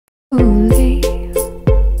Only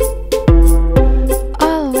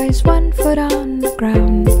always one foot on the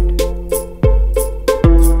ground,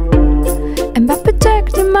 and by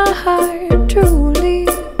protecting my heart truly,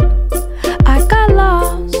 I got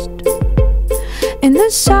lost in the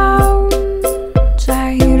sounds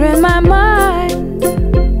I hear in my mind.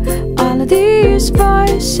 All of these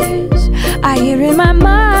voices I hear in my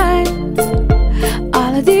mind,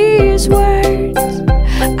 all of these words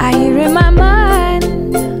I hear in my mind,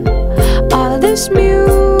 all of this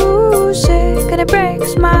music, and it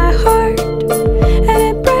breaks my heart, and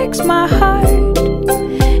it breaks my heart,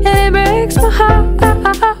 and it breaks my heart.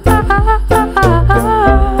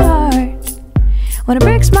 When it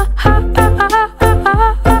breaks my heart,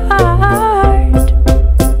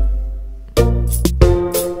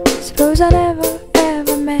 suppose I never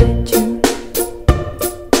ever met you,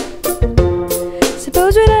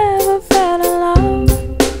 suppose we never fell in love,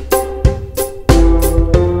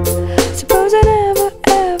 suppose I never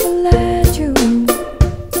ever let you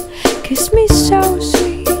kiss me so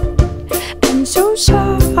sweet and so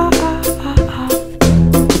soft,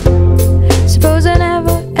 suppose I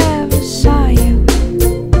never ever saw you,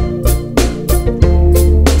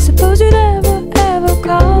 suppose you never ever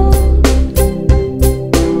called,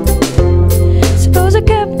 suppose I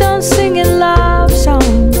kept on singing love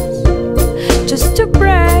songs just to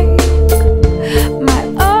break my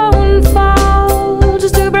own fall,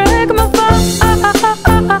 just to break my fall,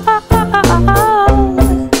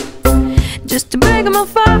 just to break my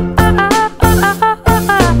fall,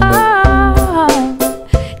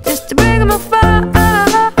 just to break my fall,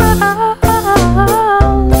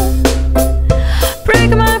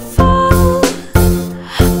 break my fall,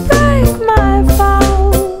 break my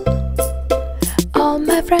fall. All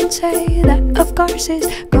my friends say that of course it's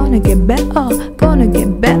gonna get better, gonna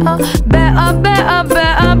get better, better, better,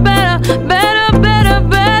 better, better, better, better,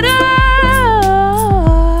 better.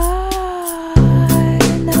 I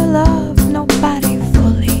never loved nobody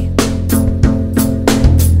fully,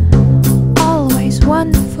 always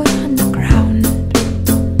one foot on the ground,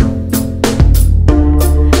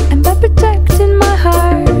 and by protecting my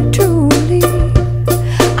heart truly,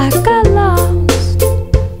 I got lost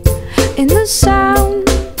in the sounds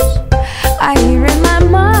I hear in my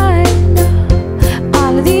mind,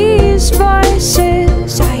 all of these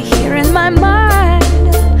voices I hear in my mind,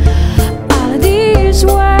 all of these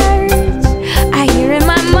words I hear in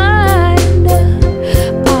my mind,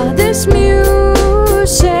 all of this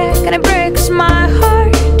music, and it breaks my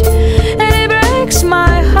heart, and it breaks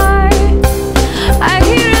my heart. I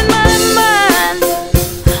hear in my mind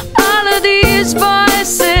all of these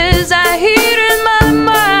voices I hear in my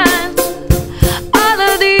mind, all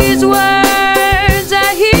of these words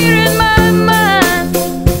I hear in my mind,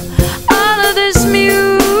 all of this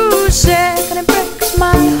music, and it breaks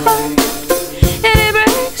my heart, and it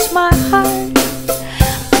breaks my heart,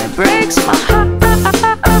 and it breaks my heart.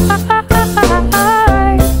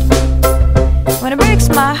 When it breaks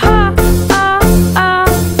my heart,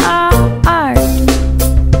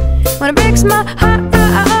 when it breaks my heart,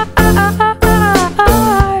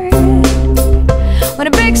 when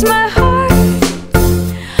it breaks my heart,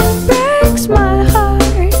 breaks my heart,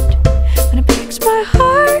 when it breaks my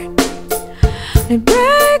heart, it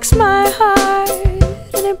breaks my heart,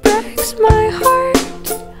 and it breaks my heart,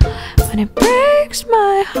 when it breaks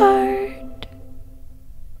my heart.